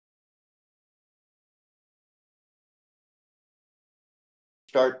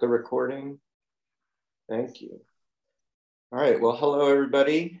start the recording? Thank you. All right, well, hello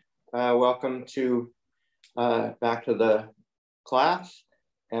everybody. Welcome to back to the class.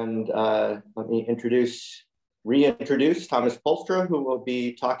 And let me reintroduce Thomas POLSTRA, who will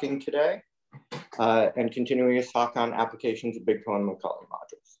be talking today and continuing his talk on applications of big Cohen-Macaulay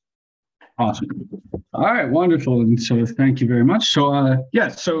modules. Awesome. All right, wonderful. And so thank you very much. So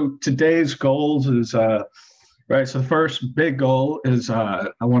so today's goals is, so the first big goal is I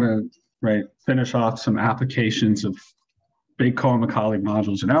want to finish off some applications of big Cohen-Macaulay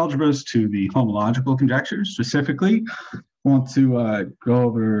modules and algebras to the homological conjectures. Specifically, I want to go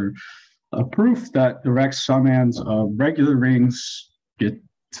over a proof that direct summands of regular rings get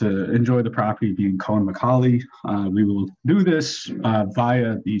to enjoy the property of being Cohen-Macaulay. We will do this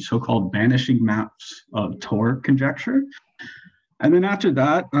via the so-called vanishing maps of Tor conjecture. And then after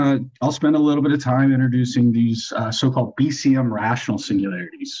that, I'll spend a little bit of time introducing these so-called BCM rational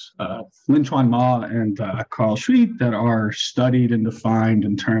singularities, Lin-Chuan Ma and Carl Schwedt, that are studied and defined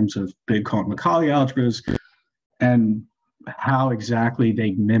in terms of big Cohen-Macaulay algebras and how exactly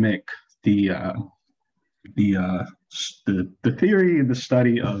they mimic the theory and the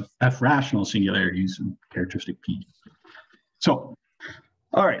study of F rational singularities and characteristic P. So,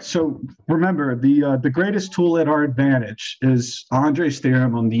 all right, so remember, the greatest tool at our advantage is Andre's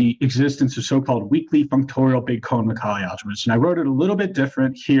theorem on the existence of so-called weakly functorial big Cohen-Macaulay algebras. And I wrote it a little bit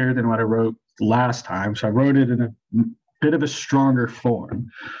different here than what I wrote last time. So I wrote it in a bit of a stronger form.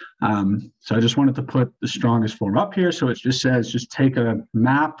 So I just wanted to put the strongest form up here. So it just says, just take a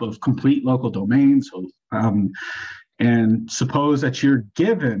map of complete local domains. And suppose that you're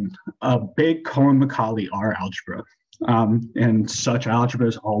given a big Cohen-Macaulay R algebra. And such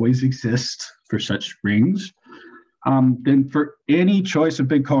algebras always exist for such rings. Then for any choice of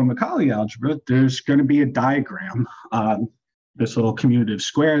big Cohen-Macaulay algebra, there's going to be a diagram, this little commutative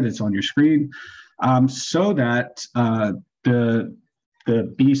square that's on your screen, so that the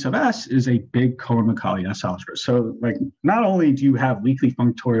B sub S is a big Cohen-Macaulay S algebra. So not only do you have weakly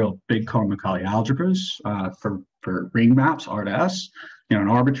functorial big Cohen-Macaulay algebras for ring maps, R to S, an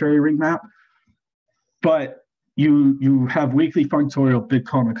arbitrary ring map, but you have weakly functorial big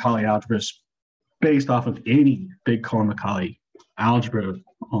Cohen-Macaulay algebras based off of any big Cohen-Macaulay algebra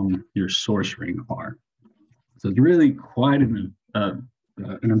on your source ring R. So it's really quite an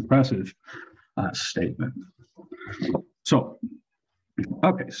impressive statement. So,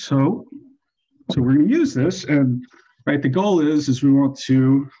 okay, so we're going to use this, and the goal is we want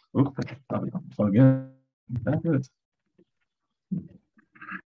to plug in.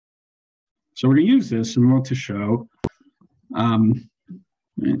 So we're going to use this, and we want to show,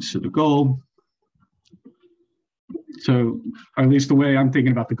 so the goal, so or at least the way I'm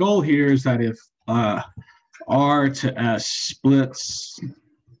thinking about the goal here is that if R to S splits,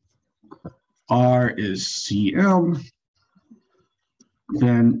 R is CM,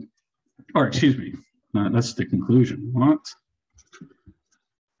 then, or excuse me, that's the conclusion. What?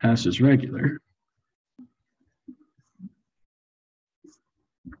 S is regular.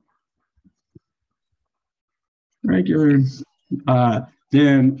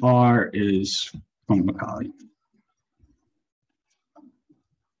 Then R is Cohen-Macaulay.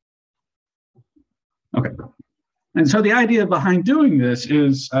 Okay. And so the idea behind doing this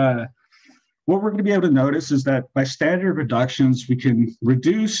is what we're going to be able to notice is that by standard reductions, we can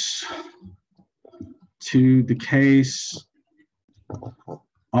reduce to the case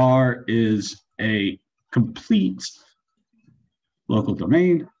R is a complete local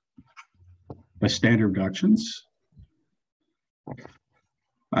domain by standard reductions.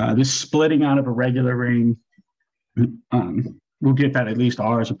 This splitting out of a regular ring, we'll get that at least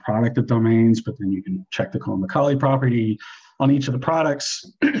R is a product of domains, but then you can check the Cohen-Macaulay property on each of the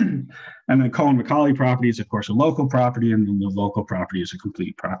products. And the Cohen-Macaulay property is, of course, a local property, and then the local property is a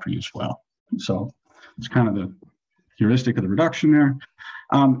complete property as well. So it's kind of the heuristic of the reduction there.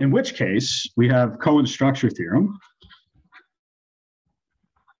 In which case, we have Cohen's structure theorem.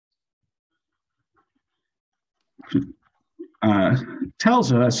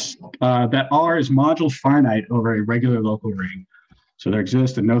 Tells us that R is module finite over a regular local ring. So there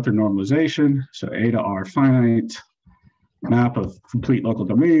exists a Noether normalization. So A to R finite, map of complete local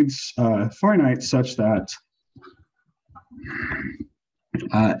domains, finite such that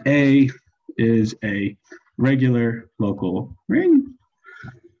A is a regular local ring.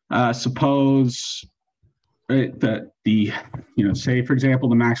 Suppose that the, say, for example,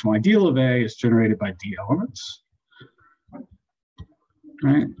 the maximal ideal of A is generated by D elements.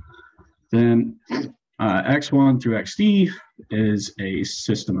 Right? Then x1 through xd is a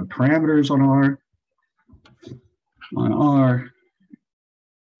system of parameters on R,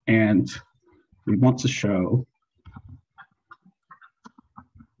 and we want to show,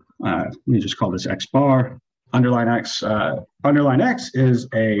 let me just call this X bar, underline X is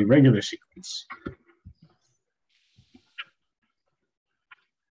a regular sequence.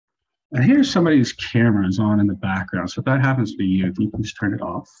 And here's somebody's camera is on in the background. So if that happens to be you, you can just turn it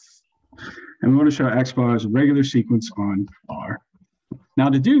off. And we want to show X bar as a regular sequence on R. Now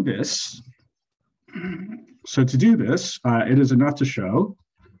to do this, it is enough to show,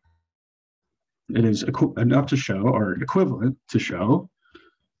 it is enough to show, or equivalent to show.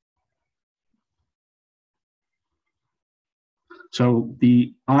 So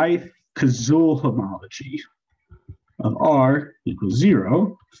the ith Kazul homology of R equals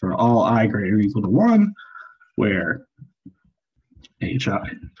 0 for all I greater than or equal to 1, where hi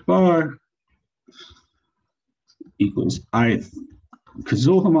bar equals ith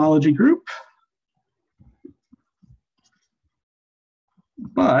Kazul homology group.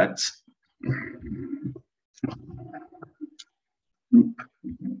 But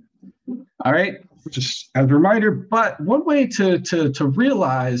all right, just as a reminder, but one way to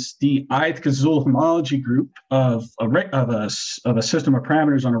realize the ith Kazul homology group of a system of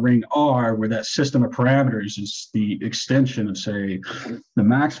parameters on a ring R, where that system of parameters is the extension of, say, the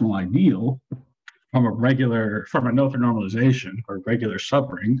maximal ideal from a no-through normalization or regular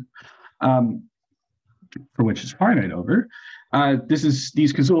subring, for which is finite over.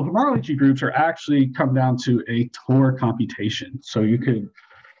 These Kazul homology groups are actually come down to a Tor computation. So you could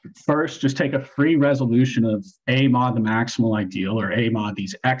first just take a free resolution of A mod the maximal ideal, or A mod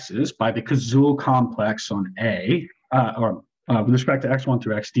these X's, by the Kazul complex on A, with respect to X1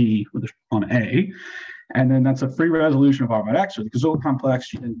 through XD on A. And then that's a free resolution of R mod X, or the Kazul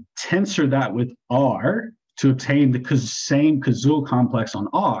complex. You can tensor that with R to obtain the same Kazul complex on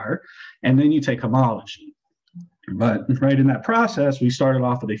R, and then you take homology. But right in that process, we started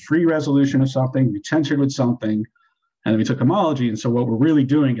off with a free resolution of something, we tensored with something, and then we took homology. And so what we're really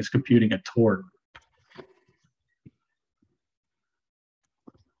doing is computing a Tor group.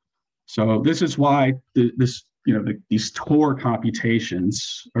 So this is why these Tor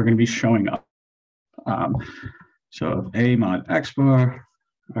computations are going to be showing up. So A mod X bar,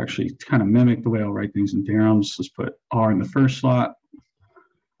 actually kind of mimic the way I'll write things in theorems. Let's put R in the first slot.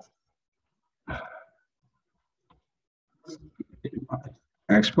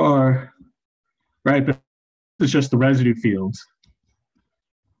 X bar, right? But it's just the residue field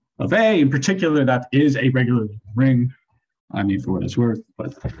of A. In particular, that is a regular ring. I mean, for what it's worth,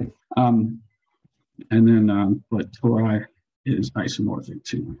 but and then but Tori is isomorphic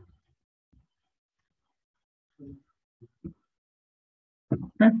too.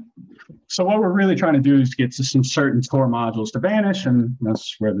 Okay. So what we're really trying to do is get to some certain Tor modules to vanish, and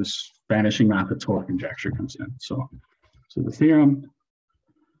that's where this vanishing map of Tor conjecture comes in. So the theorem.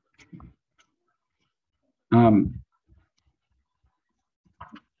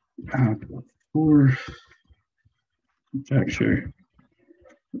 Tor conjecture.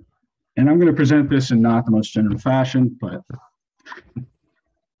 And I'm going to present this in not the most general fashion, but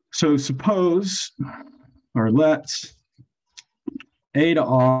so suppose, or let's A to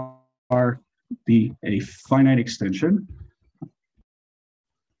R be a finite extension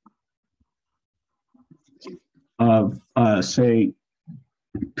of, say,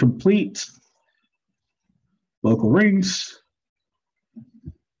 complete local rings.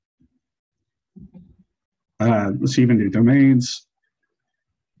 Let's even do domains.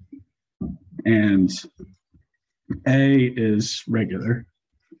 And A is regular.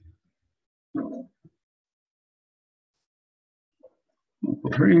 Local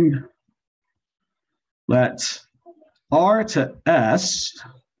ring. Let R to S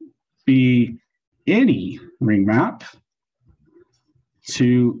be any ring map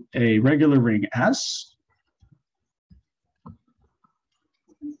to a regular ring S.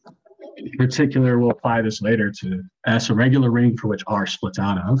 In particular, we'll apply this later to S, a regular ring for which R splits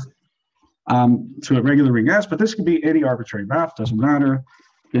out of, to a regular ring S, but this could be any arbitrary map, doesn't matter.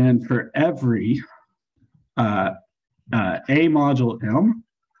 Then for every A module M,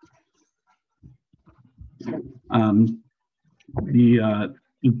 the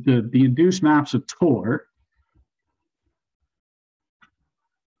induced maps of Tor,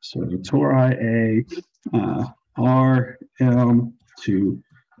 so Tor IA R M to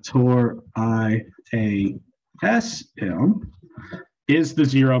Tor IA S M is the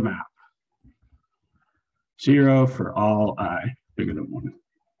zero map. 0 for all I bigger than 1.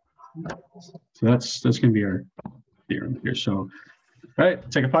 So that's going to be our theorem here. So, right,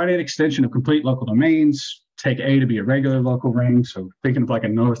 take a finite extension of complete local domains, take A to be a regular local ring. So thinking of like a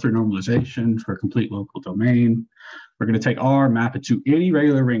no-through normalization for a complete local domain, we're going to take R, map it to any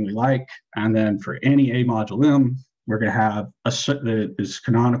regular ring we like, and then for any A module M, we're going to have this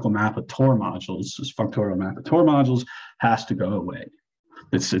canonical map of Tor modules, this functorial map of Tor modules has to go away.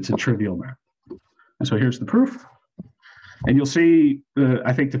 It's a trivial map. And so here's the proof. And you'll see,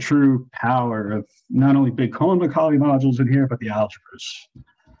 I think, the true power of not only big Cohen-Macaulay modules in here, but the algebras.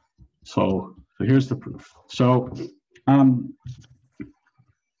 So here's the proof. So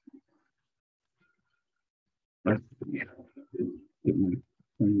let's get my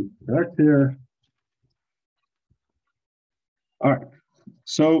thing back here. All right.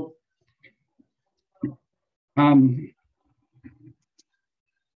 So the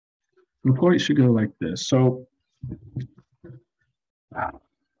point should go like this. So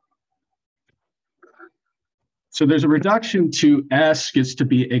there's a reduction to S gets to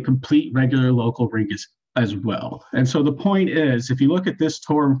be a complete regular local ring as well. And so the point is, if you look at this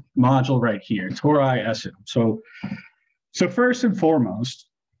Tor module right here, Tor I SM. So first and foremost,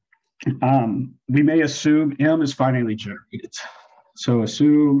 we may assume M is finitely generated. So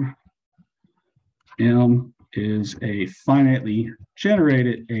assume M is a finitely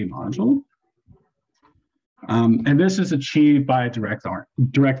generated A module. And this is achieved by a direct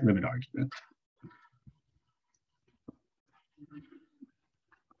limit argument.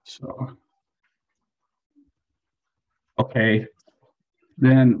 So, okay,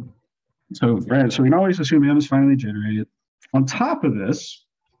 then, so we can always assume M is finitely generated. On top of this,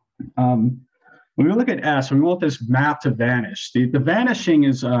 when we look at S, we want this map to vanish. The vanishing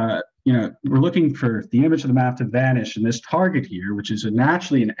is, we're looking for the image of the map to vanish in this target here, which is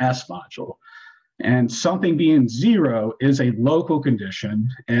naturally an S module. And something being 0 is a local condition,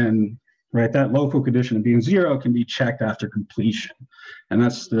 and that local condition of being 0 can be checked after completion. And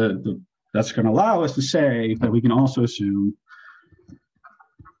that's that's going to allow us to say that we can also assume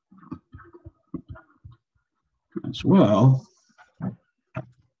as well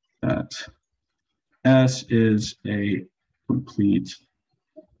that S is a complete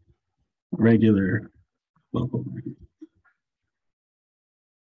regular local ring.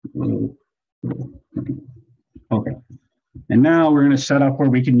 Okay. And now we're going to set up where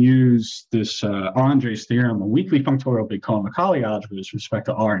we can use this Andre's theorem, a weakly functorial big Cohen-Macaulay algebra with respect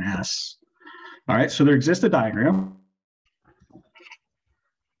to R and S. All right, so there exists a diagram.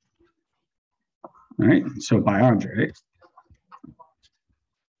 All right, so by Andre.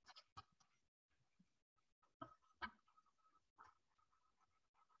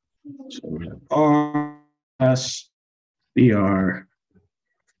 So we have R, S, BR,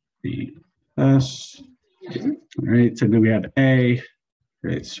 B, S. All right, so then we have A.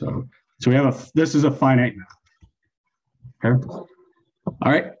 Great, so we have this is a finite map. Okay. All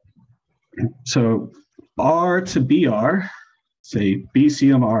right. So R to BR, say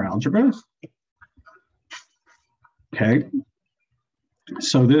BCMR algebra. Okay.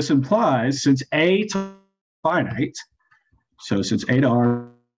 So this implies since A to finite, so since A to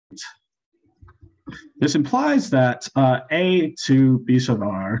R, this implies that A to B sub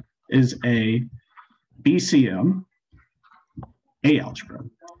R is a BCM A algebra.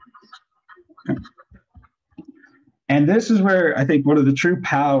 Okay. And this is where I think one of the true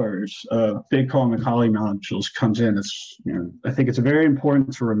powers of big Cohen-Macaulay modules comes in. It's, I think it's very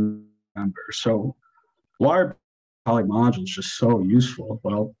important to remember. So why are Macaulay modules just so useful?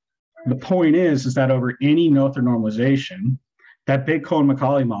 Well, the point is that over any Noether normalization, that big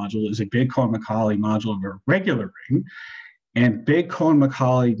Cohen-Macaulay module is a big Cohen-Macaulay module over a regular ring, and big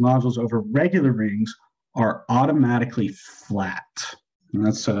Cohen-Macaulay modules over regular rings are automatically flat. And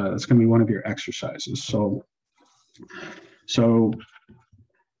that's going to be one of your exercises. So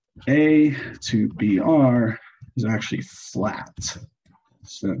A to BR is actually flat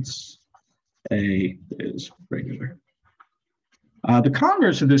since A is regular. The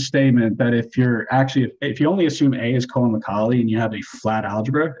converse of this statement that if you only assume A is Cohen-Macaulay and you have a flat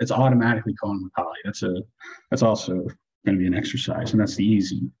algebra, it's automatically Cohen-Macaulay. That's also going to be an exercise, and that's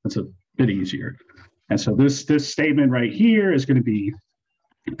a bit easier. And so this statement right here is going to be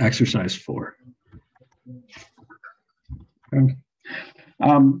exercise 4. Okay.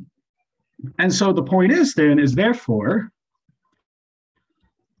 And so the point is therefore,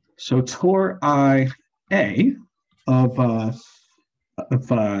 so Tor IA of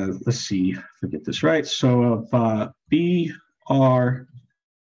let's see, forget this, right? So of BR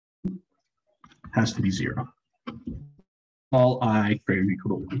has to be 0. All I greater than or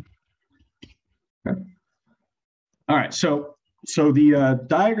equal to 1. Okay. All right, so the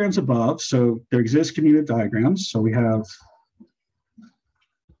diagrams above, so there exist commutative diagrams. So we have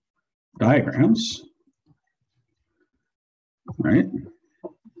diagrams, right?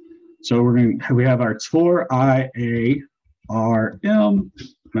 So we have our Tor IA RM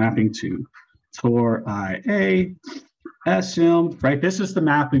mapping to Tor IA SM, right? This is the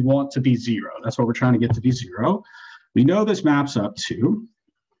map we want to be 0. That's what we're trying to get to be 0. We know this maps up to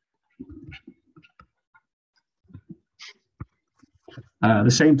the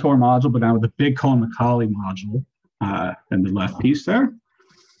same Tor module, but now with the big Cohen-Macaulay module in the left piece there.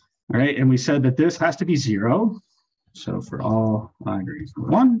 All right, and we said that this has to be 0. So for all I greater than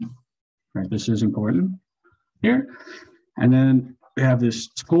 1, right, this is important here. And then we have this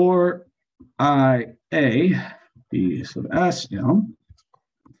Tor IA, B sub SM.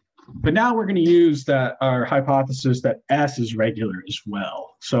 But now we're going to use that our hypothesis that S is regular as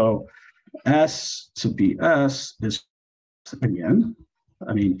well. So S sub BS is, again,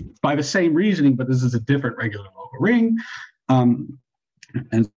 I mean, by the same reasoning, but this is a different regular local ring. And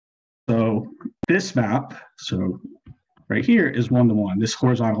so this map, so right here is 1-to-1. This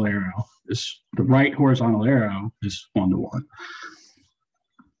horizontal arrow, the right horizontal arrow is 1-to-1.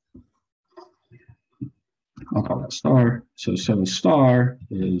 I'll call that star. So the star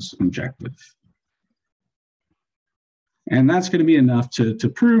is injective. And that's going to be enough to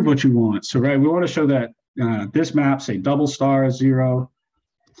prove what you want. So, right, we want to show that this map, say double star is 0.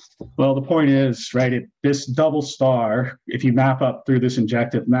 Well, the point is, right, this double star, if you map up through this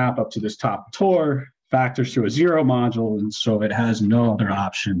injective map up to this top Tor, factors through a 0 module, and so it has no other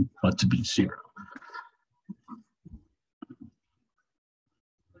option but to be 0.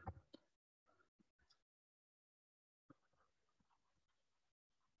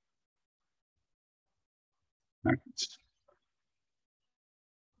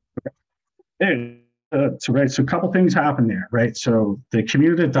 So a couple things happen there, right? So the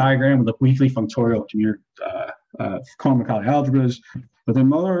commutative diagram with the weakly functorial Cohen-Macaulay algebras, but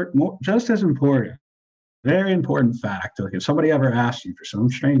then just as important, very important fact, like if somebody ever asks you for some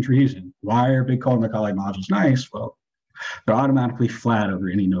strange reason, why are big Cohen-Macaulay modules nice? Well, they're automatically flat over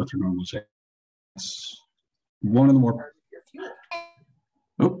any no-through normalization. It's one of the more,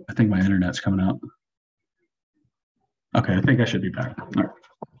 oh, I think my internet's coming out. Okay, I think I should be back. All right.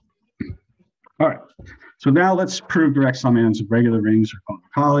 All right, so now let's prove direct summands of regular rings or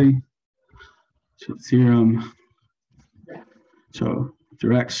Cohen-Macaulay. So theorem, so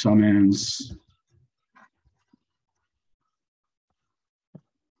direct summands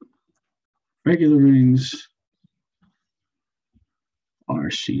regular rings are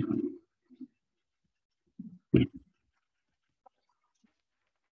C.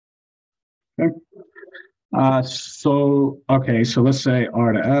 Okay. So let's say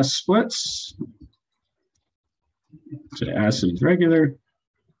R to S splits. So S is regular.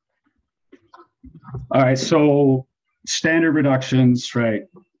 All right, so standard reductions, right?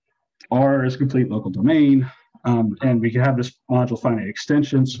 R is complete local domain, and we can have this module finite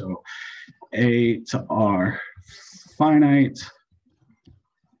extension. So A to R finite,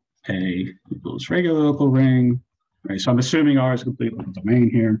 A equals regular local ring, right? So I'm assuming R is a complete local domain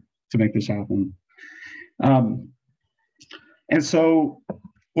here to make this happen. And so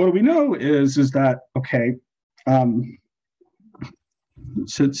what we know is that, okay,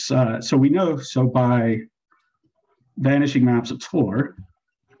 so we know, so by vanishing maps of Tor,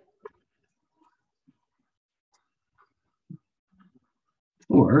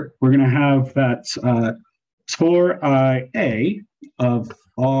 we're going to have that Tor IA of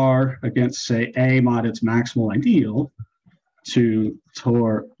R against, say, A mod its maximal ideal to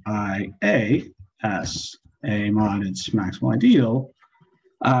Tor IA S A mod its maximal ideal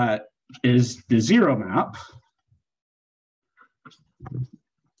is the 0 map.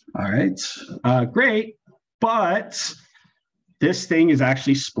 All right, great, but this thing is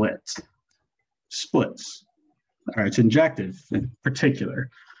actually splits. All right, it's injective in particular,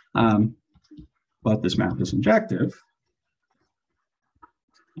 but this map is injective.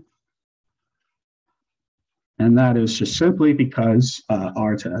 And that is just simply because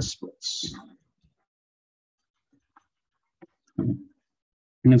R to S splits.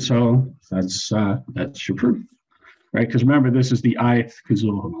 And so that's your proof, right? Because remember, this is the ith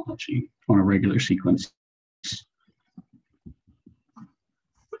Kazul homology on a regular sequence.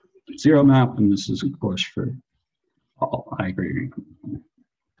 0 map, and this is, of course, for all I greater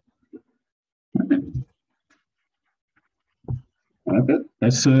than.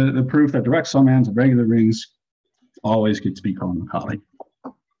 That's the proof that direct summands of regular rings always get to be Cohen-Macaulay.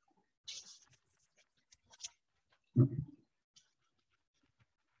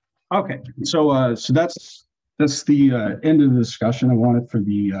 Okay, so that's the end of the discussion I wanted for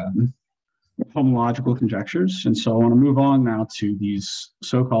the homological conjectures, and so I want to move on now to these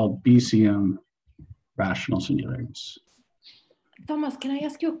so-called BCM rational singularities. Thomas, can I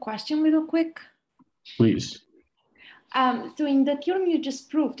ask you a question real quick? Please. So in the theorem you just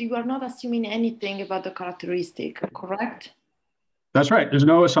proved, you are not assuming anything about the characteristic, correct? That's right. There's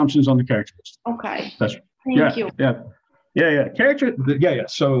no assumptions on the characteristic. Okay. That's right. Thank you. Yeah.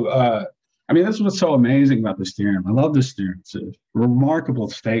 So, I mean, this is what's so amazing about this theorem. I love this theorem. It's a remarkable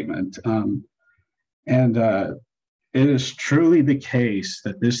statement. It is truly the case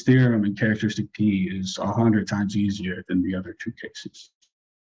that this theorem in characteristic P is 100 times easier than the other two cases.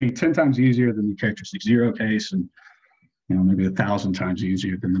 10 times easier than the characteristic 0 case, and maybe 1,000 times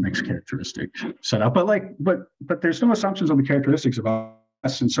easier than the next characteristic setup. But there's no assumptions on the characteristics of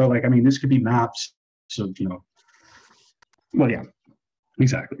S, and so I mean, this could be maps of well, yeah,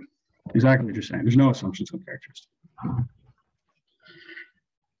 exactly what you're saying. There's no assumptions on characteristics.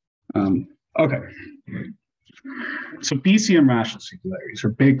 Okay. So BCM rational singularities, or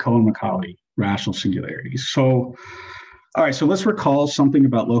big Cohen-Macaulay rational singularities. So, all right, so let's recall something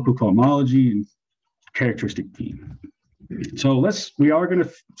about local cohomology and characteristic P. So let's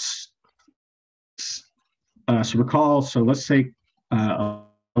say a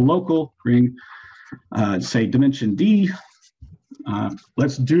local ring, say dimension D.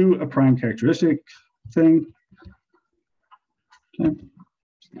 Let's do a prime characteristic thing. Okay.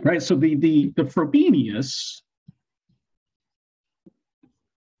 Right, so the Frobenius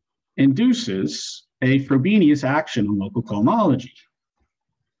induces a Frobenius action on local cohomology.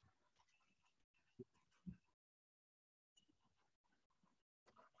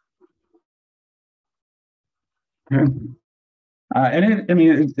 Okay.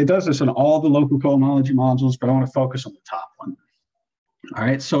 It does this in all the local cohomology modules, but I want to focus on the top one. All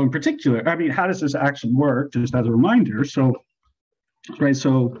right, so in particular, how does this action work? Just as a reminder, so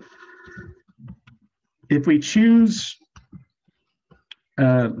if we choose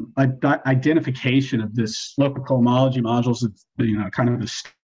identification of this local cohomology modules, kind of a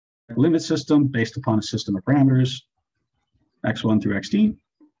limit system based upon a system of parameters, x1 through xd.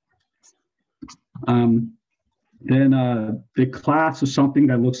 Then the class is something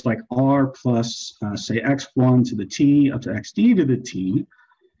that looks like R plus, say, x1 to the t up to xd to the t.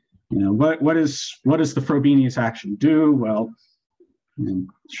 What does the Frobenius action do? Well,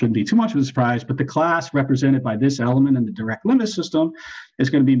 shouldn't be too much of a surprise, but the class represented by this element in the direct limit system is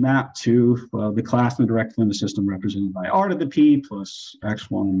going to be mapped to the class in the direct limit system represented by R to the p plus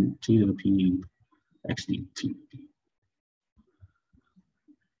x1 t to the p xd t to the p.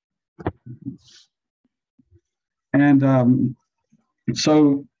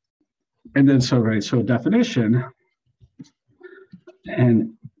 So a definition,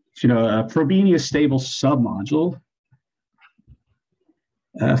 and a Frobenius stable submodule,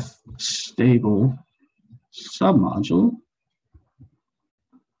 F stable submodule,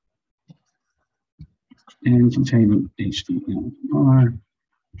 and containment HDMR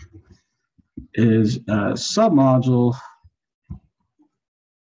is a submodule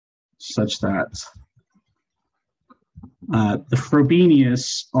such that the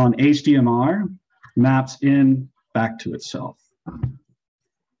Frobenius on HDMR maps in back to itself.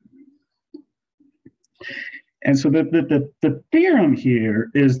 And so the theorem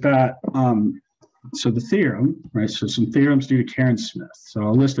here is that, so the theorem, right? So some theorems due to Karen Smith. So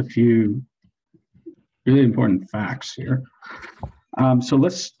I'll list a few really important facts here. So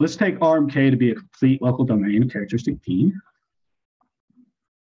let's take RMK to be a complete local domain of characteristic P.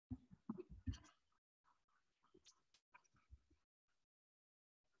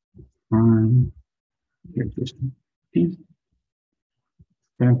 Characteristic P.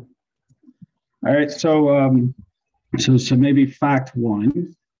 Okay. All right, so maybe fact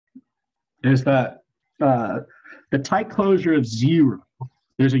one is that the tight closure of 0,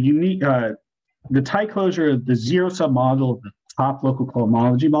 there's a unique, the tight closure of the 0 submodule of the top local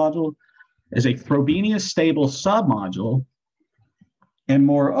cohomology module is a Frobenius stable submodule, and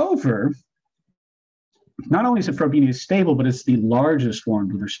moreover, not only is it Frobenius stable, but it's the largest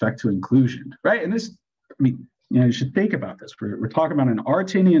one with respect to inclusion, right? And this, you should think about this. We're talking about an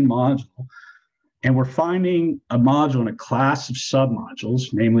Artinian module, and we're finding a module in a class of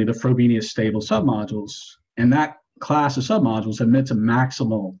submodules, namely the Frobenius stable submodules, and that class of submodules admits a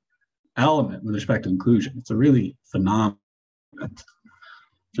maximal element with respect to inclusion. It's a really phenomenal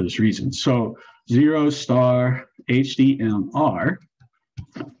for this reason. So 0 star HDMR,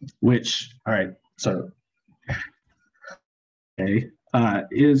 which, all right, so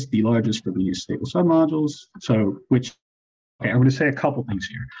is the largest Frobenius stable submodules. So, I'm going to say a couple things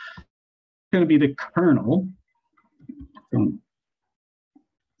here. It's going to be the kernel from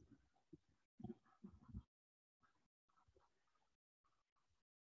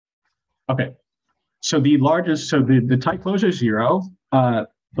So the largest, so the tight closure is 0.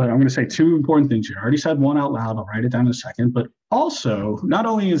 But I'm going to say two important things here. I already said one out loud. I'll write it down in a second. But also, not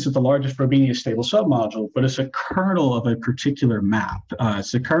only is it the largest Frobenius stable submodule, but it's a kernel of a particular map.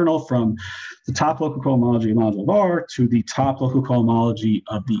 It's the kernel from the top local cohomology module of R to the top local cohomology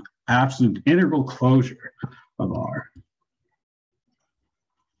of the absolute integral closure of R.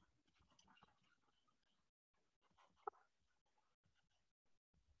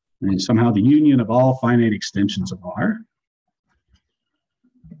 And somehow the union of all finite extensions of R.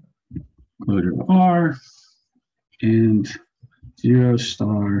 Closure of R and 0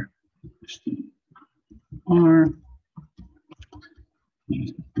 star R,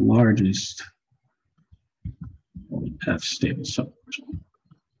 the largest F stable submodule.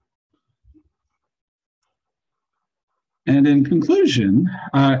 And in conclusion,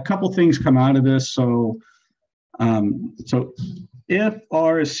 a couple things come out of this. So, if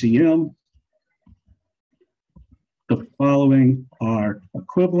R is CM, the following are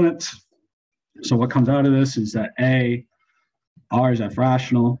equivalent. So what comes out of this is that A, R is F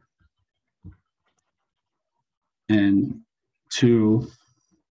rational, and 2,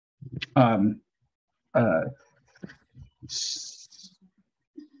 and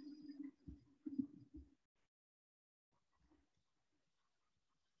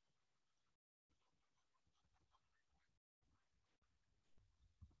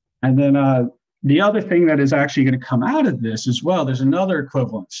then the other thing that is actually going to come out of this as well, there's another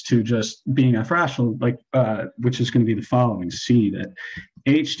equivalence to just being F rational, like which is going to be the following: C that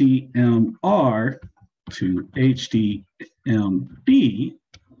HDMR to HDMB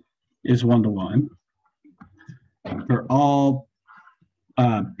is 1-to-1 for all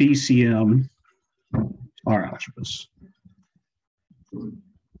BCM R algebras.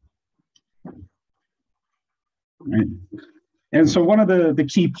 Right. And so one of the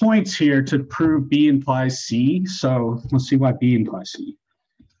key points here to prove B implies C. So let's see why B implies C.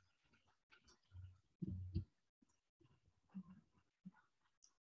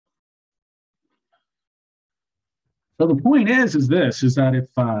 So the point is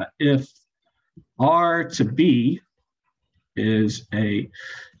that if R to B is a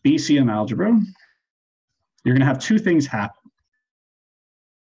BCM algebra, you're going to have two things happen.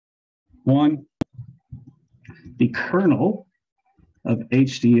 One, the kernel of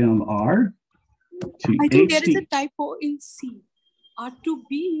HDMR to I think there is a typo in C. R to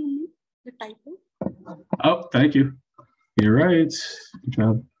B, you mean the typo? Oh, thank you. You're right. Good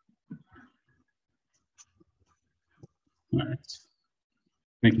job. All right.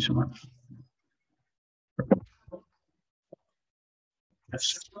 Thank you so much.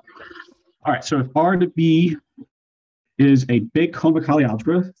 Yes. All right. So if R to B is a big Cohen-Macaulay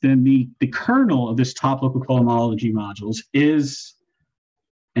algebra, then the kernel of this top local cohomology modules is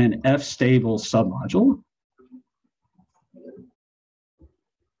an F-stable submodule.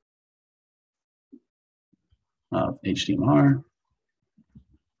 Of HDMR.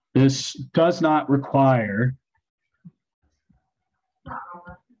 This does not require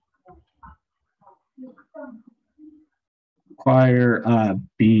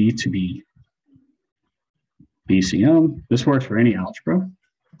B to be BCM. This works for any algebra.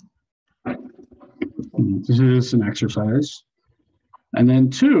 This is an exercise. And then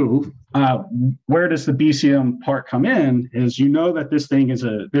 2, where does the BCM part come in is you know that this thing is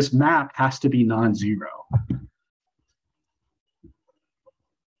this map has to be non-zero.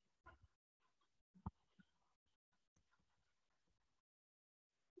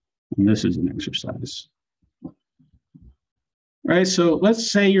 And this is an exercise. Right, so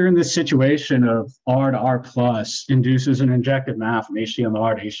let's say you're in this situation of R to R plus induces an injective map from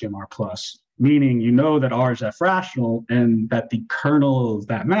HDMR to HDMR plus, meaning you know that R is F rational and that the kernel of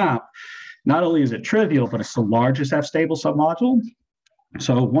that map, not only is it trivial, but it's the largest F stable submodule.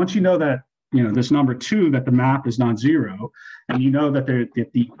 So once you know that, this number 2, that the map is non-zero, and you know that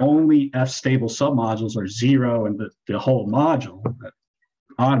the only F stable submodules are 0 and the whole module, that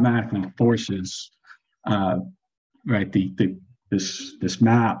automatically forces right this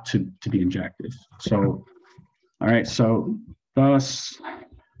map to be injective. So all right, so thus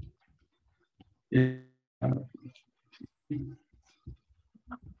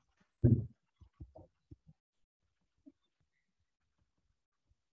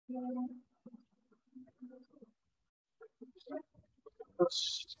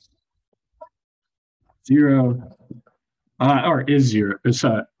zero or is 0. It's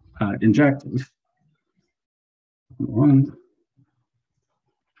injective. 1,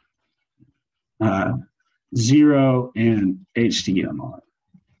 0, and HDMR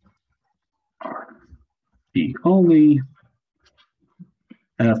are the only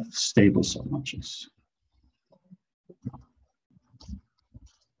F stable submatches.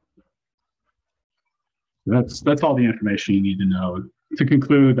 That's all the information you need to know to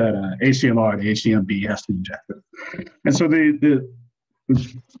conclude that ACMR to HDMB has to be injected. And so the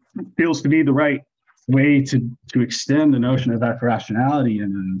feels to be the right way to extend the notion of F rationality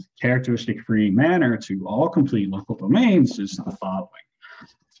in a characteristic-free manner to all complete local domains is the following.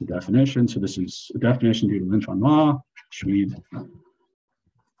 It's a definition. So this is a definition due to Lynch-von law.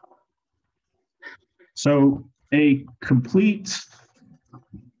 So a complete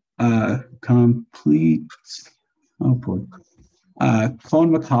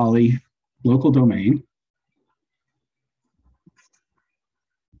Cohen-Macaulay local domain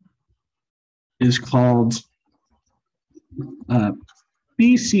is called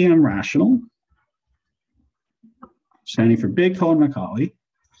BCM rational, standing for big Cohen-Macaulay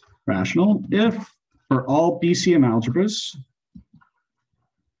rational, if for all BCM algebras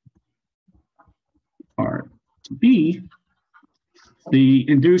are to be the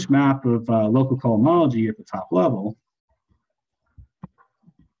induced map of local cohomology at the top level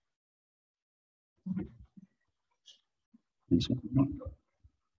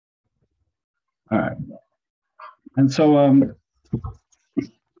all right. And so,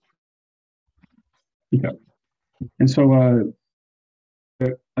 okay. And so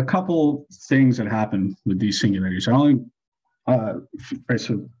a couple things that happen with these singularities. I only, right,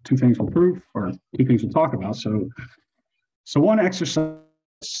 so two things we'll prove, or two things we'll talk about. So one exercise,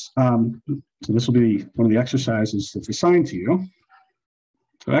 so this will be one of the exercises that's assigned to you.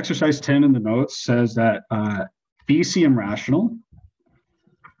 So exercise 10 in the notes says that BCM rational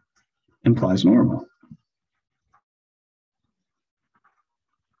implies normal.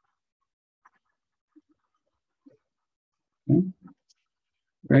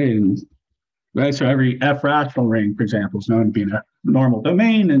 Okay. Right, so every F rational ring, for example, is known to be in a normal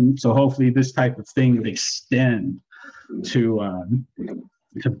domain, and so hopefully this type of thing would extend to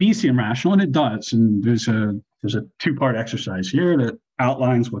BCM rational, and it does. And there's a two-part exercise here that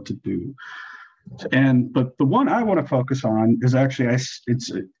outlines what to do. But the one I want to focus on is actually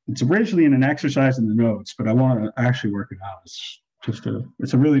it's originally in an exercise in the notes, but I want to actually work it out.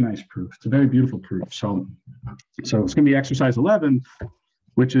 It's a really nice proof. It's a very beautiful proof. So it's going to be exercise 11,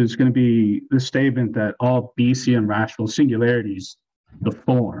 which is going to be the statement that all BCM rational singularities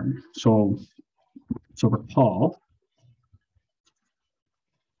deform. So recall.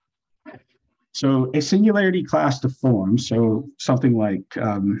 So a singularity class deforms. So something like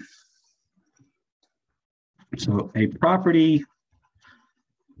so a property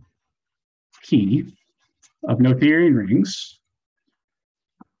P of Noetherian rings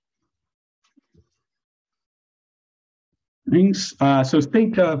so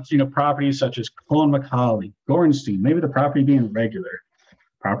think of properties such as Cohen-Macaulay, Gorenstein, maybe the property being regular,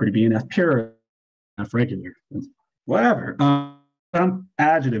 property being F pure, F regular, whatever. Some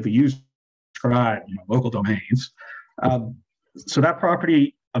adjective we use to describe local domains. So that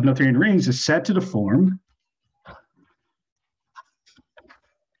property of Noetherian rings is said to deform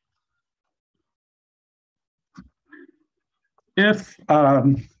if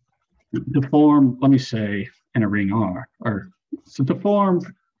deform, let me say, in a ring R, or so deform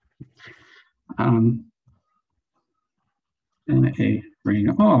in a ring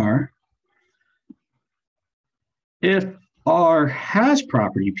R, if R has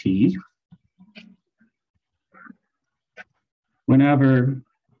property P, whenever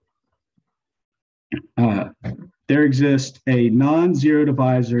there exists a non-zero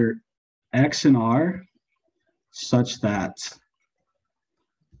divisor X in R such that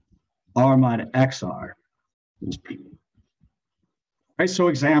R mod XR is P. Right, so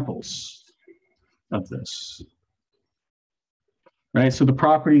examples of this. Right, so the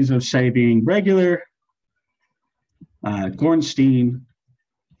properties of, say, being regular, Gorenstein,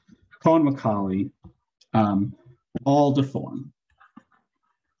 Cohen-Macaulay, all deform.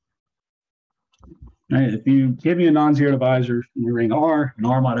 Right, if you give me a non-zero divisor in your ring R, and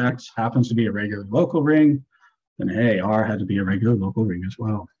R mod X happens to be a regular local ring, then hey, R had to be a regular local ring as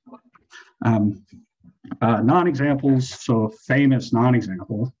well. Non-examples, so famous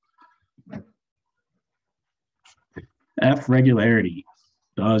non-example. F regularity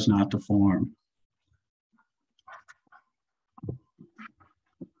does not deform.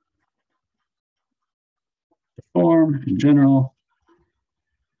 Deform in general.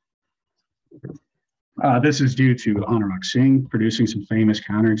 This is due to Anurag Singh producing some famous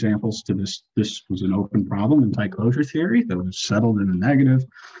counterexamples to this. This was an open problem in tight closure theory that was settled in a negative.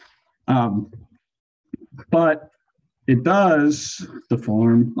 But it does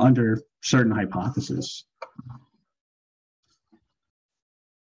deform under certain hypotheses.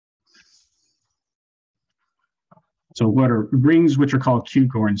 So what are rings which are called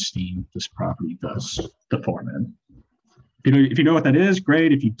Q-Gorenstein, this property does deform in. If you know what that is,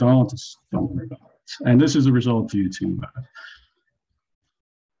 great. If you don't, just don't worry about it. And this is a result due to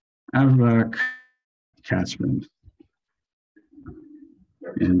Avrak, Katzman,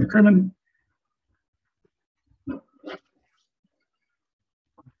 and McCrimmon.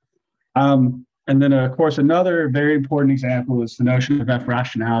 And then, of course, another very important example is the notion of F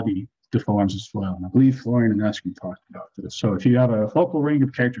rationality deforms as well. And I believe Florian and Eskin talked about this. So if you have a local ring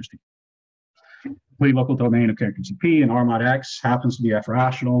of characters, complete local domain of characters P, and R mod X happens to be F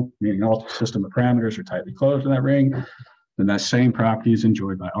rational, meaning all system of parameters are tightly closed in that ring, then that same property is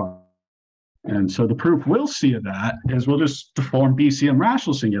enjoyed by R. And so the proof we'll see of that is we'll just deform BCM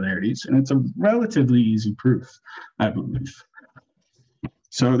rational singularities, and it's a relatively easy proof, I believe.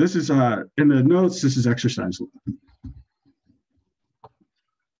 So this is, in the notes, this is exercise 11.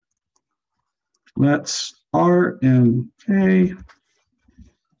 Let's R and K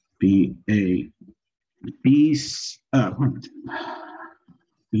be a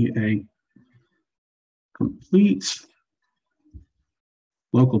complete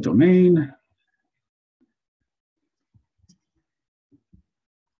local domain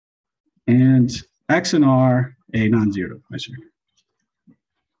and X and R a non-zero divisor.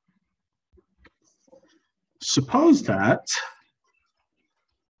 Suppose that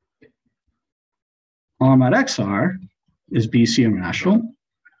R mod XR is BCM rational.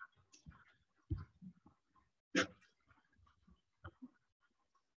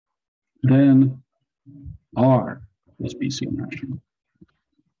 Then R is BCM rational.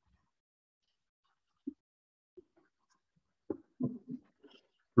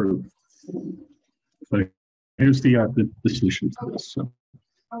 Proof. So here's the solution to this. So.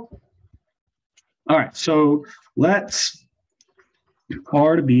 All right, so let's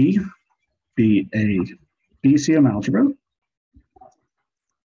R to B be a BCM algebra.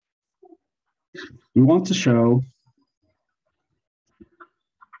 We want to show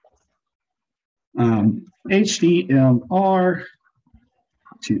HDMR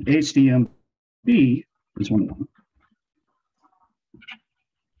to HDMB is 1.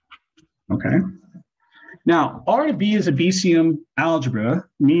 Okay. Now, R to B is a BCM algebra,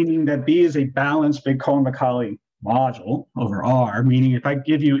 meaning that B is a balanced big Cohen-Macaulay module over R, meaning if I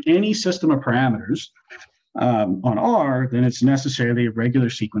give you any system of parameters on R, then it's necessarily a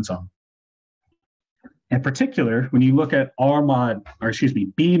regular sequence on. In particular, when you look at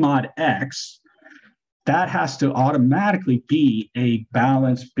B mod X, that has to automatically be a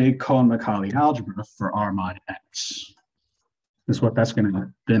balanced big Cohen-Macaulay algebra for R mod X. That's what that's going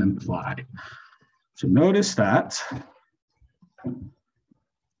to then imply. So notice that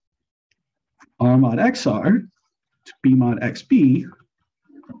R mod XR to B mod XB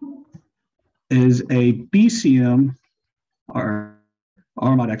is a BCM R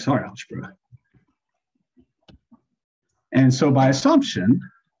mod XR algebra. And so by assumption,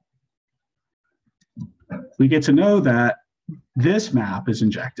 we get to know that this map is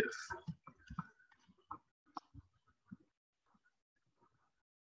injective.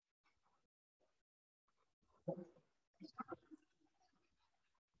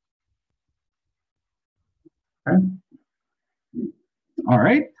 Okay. All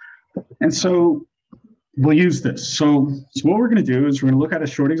right. And so we'll use this. So what we're going to do is we're going to look at a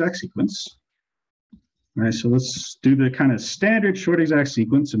short exact sequence. All right, so let's do the kind of standard short exact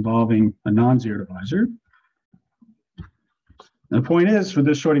sequence involving a non-zero divisor. And the point is, for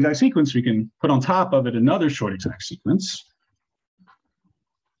this short exact sequence, we can put on top of it another short exact sequence.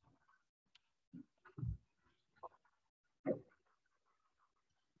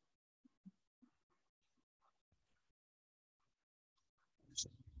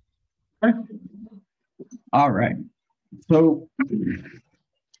 Okay. All right. So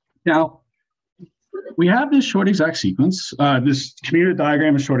now we have this short exact sequence, this commutative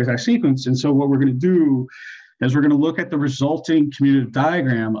diagram of short exact sequence. And so what we're going to do is we're going to look at the resulting commutative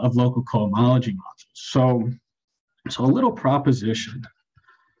diagram of local cohomology modules. So a little proposition.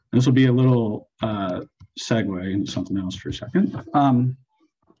 This will be a little segue into something else for a second.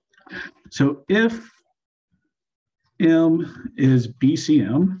 So if M is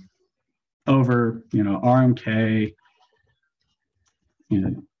BCM over, RMK,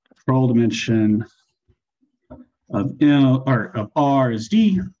 control dimension of M or of R is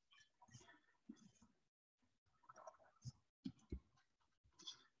D,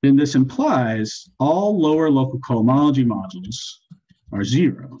 then this implies all lower local cohomology modules are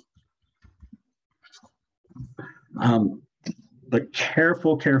 0. But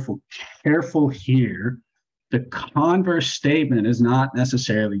careful here. The converse statement is not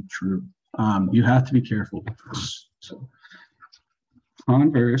necessarily true. You have to be careful with this. So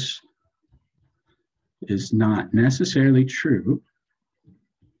converse is not necessarily true,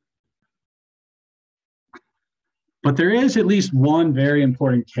 but there is at least one very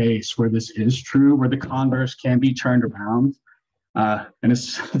important case where this is true, where the converse can be turned around. And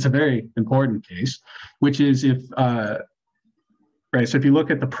it's a very important case, which is if, right, so if you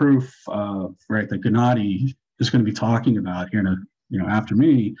look at the proof, right, that Gennady is going to be talking about here in a, after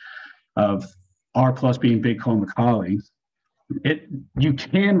me, of R plus being big Cohen-Macaulay, you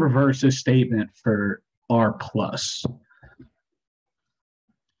can reverse this statement for R plus.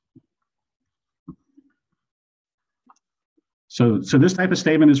 So this type of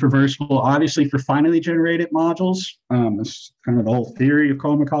statement is reversible, obviously, for finitely generated modules. It's kind of the whole theory of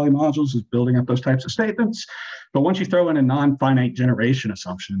Cohen-Macaulay modules is building up those types of statements. But once you throw in a non-finite generation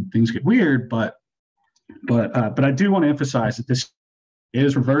assumption, things get weird. But I do want to emphasize that this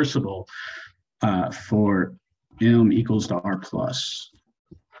is reversible for m equals to r plus.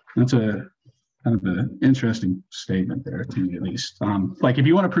 That's a kind of an interesting statement there, to me at least. Like if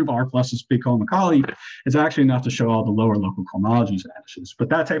you want to prove R plus is big Cohen-Macaulay, it's actually enough to show all the lower local cohomologies vanishes. But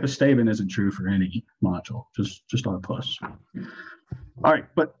that type of statement isn't true for any module, just R plus. All right,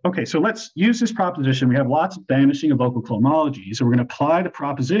 but okay, so let's use this proposition. We have lots of vanishing of local cohomologies, and we're going to apply the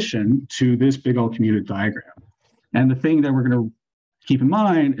proposition to this big old commutative diagram. And the thing that we're going to keep in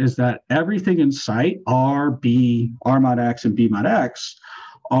mind is that everything in sight, R, B, R mod X, and B mod X,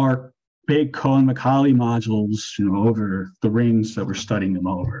 are big Cohen-Macaulay modules, over the rings that we're studying them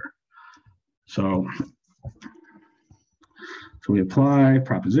over. So we apply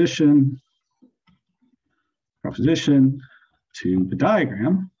proposition to the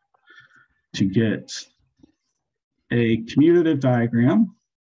diagram to get a commutative diagram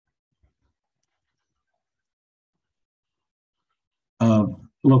of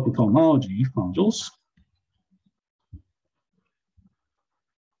local cohomology modules.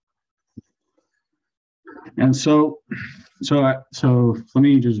 And so let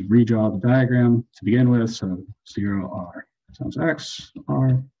me just redraw the diagram to begin with. So 0 R times X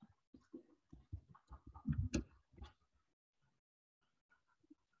R.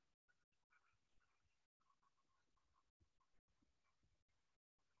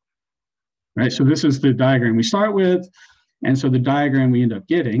 Right, so this is the diagram we start with. And so the diagram we end up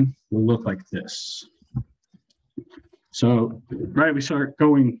getting will look like this. So, right, we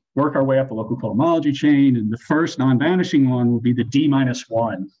work our way up the local cohomology chain, and the first non-vanishing one will be the D minus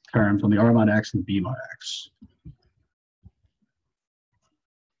 1 terms on the R mod X and the B mod X.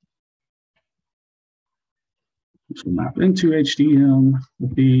 This will map into HDM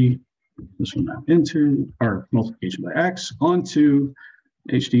with B. This will map into our multiplication by X onto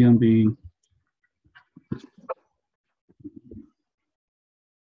HDMB.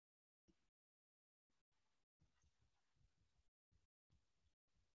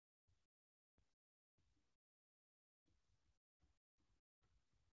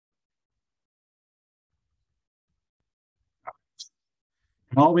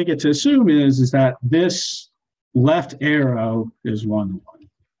 All we get to assume is that this left arrow is 1 to 1.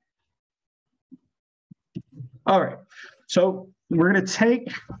 All right, so we're going to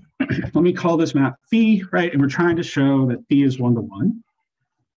take, let me call this map phi, right? And we're trying to show that phi is 1 to 1.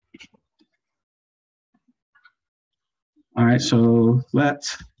 All right, so let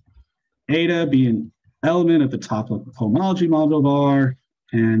eta be an element of the top local cohomology module of R,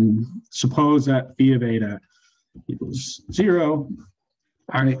 and suppose that phi of eta equals 0.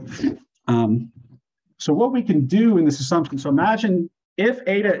 All right, so what we can do in this assumption, so imagine if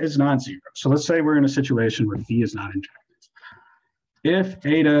eta is non-zero. So let's say we're in a situation where phi is not injected. If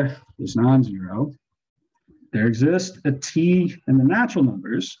eta is non-zero, there exists a t in the natural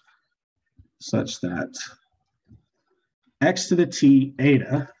numbers such that x to the t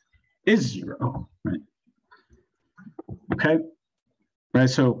eta is 0, right? Okay, right,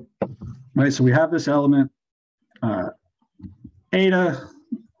 so we have this element eta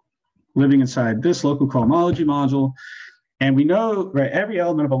living inside this local cohomology module. And we know, right, every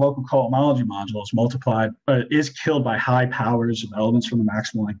element of a local cohomology module is multiplied, is killed by high powers of elements from the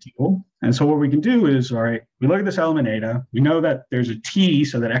maximal ideal. And so what we can do is, all right, we look at this element eta, we know that there's a t,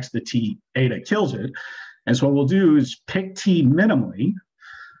 so that x to the t eta kills it. And so what we'll do is pick t minimally.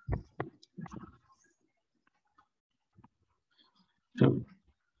 So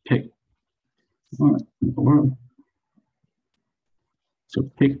pick, so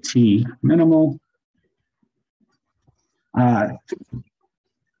pick t minimal.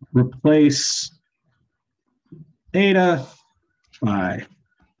 Replace eta by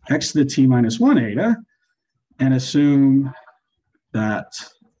x to the t minus 1 eta, and assume that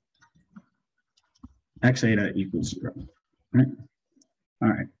x eta equals 0, right? All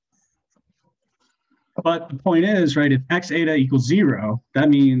right. But the point is, right, if x eta equals 0, that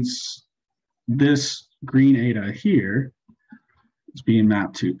means this green eta here is being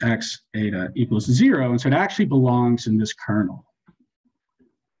mapped to x eta equals 0. And so it actually belongs in this kernel,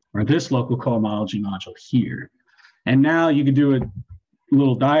 or this local cohomology module here. And now you can do a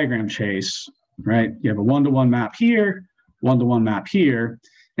little diagram chase, right? You have a one-to-one map here, one-to-one map here.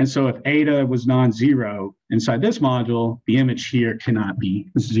 And so if eta was non-zero inside this module, the image here cannot be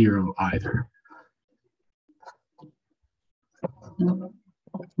 0 either.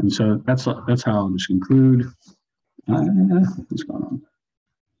 And so that's how I'll just conclude. What's going on?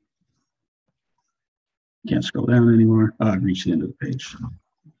 Can't scroll down anymore. Oh, I've reached the end of the page.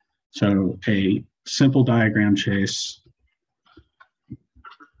 So a simple diagram chase,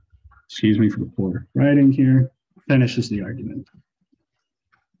 excuse me for the poor writing here, finishes the argument.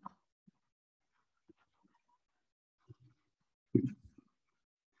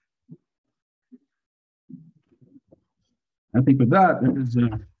 I think with that, it is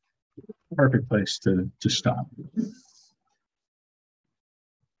a perfect place to stop.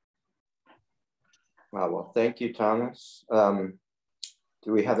 Well, thank you, Thomas.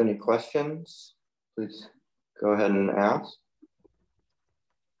 Do we have any questions? Please go ahead and ask.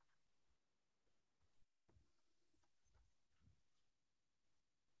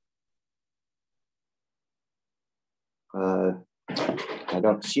 I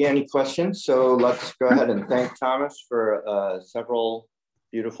don't see any questions, so let's go ahead and thank Thomas for several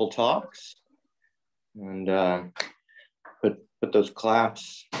beautiful talks, and put those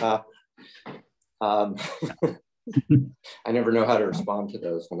claps up. I never know how to respond to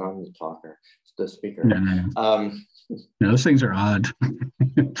those when I'm the talker, the speaker. No, those things are odd.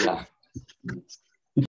 Yeah.